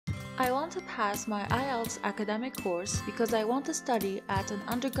I want to pass my IELTS academic course because I want to study at an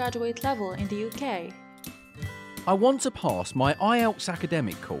undergraduate level in the UK. I want to pass my IELTS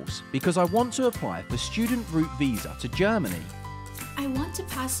academic course because I want to apply for student route visa to Germany. I want to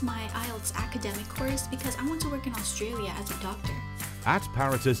pass my IELTS academic course because I want to work in Australia as a doctor. At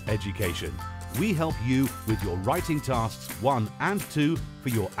Paratus Education, we help you with your writing tasks 1 and 2 for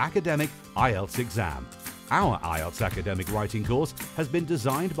your academic IELTS exam. Our IELTS academic writing course has been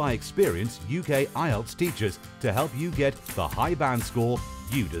designed by experienced UK IELTS teachers to help you get the high band score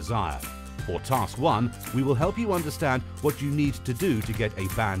you desire. For Task 1, we will help you understand what you need to do to get a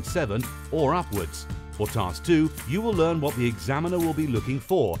Band 7 or upwards. For Task 2, you will learn what the examiner will be looking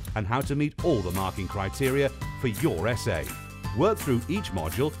for and how to meet all the marking criteria for your essay. Work through each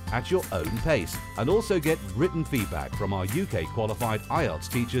module at your own pace and also get written feedback from our UK qualified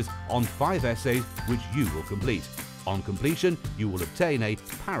IELTS teachers on 5 essays which you will complete. On completion, you will obtain a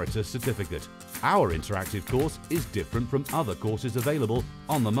Paratus certificate. Our interactive course is different from other courses available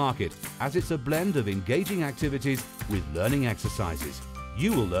on the market as it's a blend of engaging activities with learning exercises.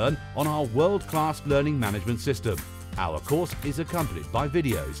 You will learn on our world-class learning management system. Our course is accompanied by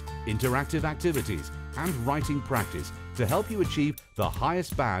videos, interactive activities and writing practice to help you achieve the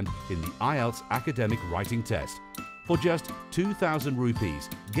highest band in the IELTS academic writing test. For just 2,000 rupees,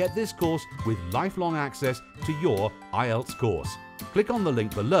 get this course with lifelong access to your IELTS course. Click on the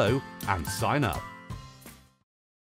link below and sign up.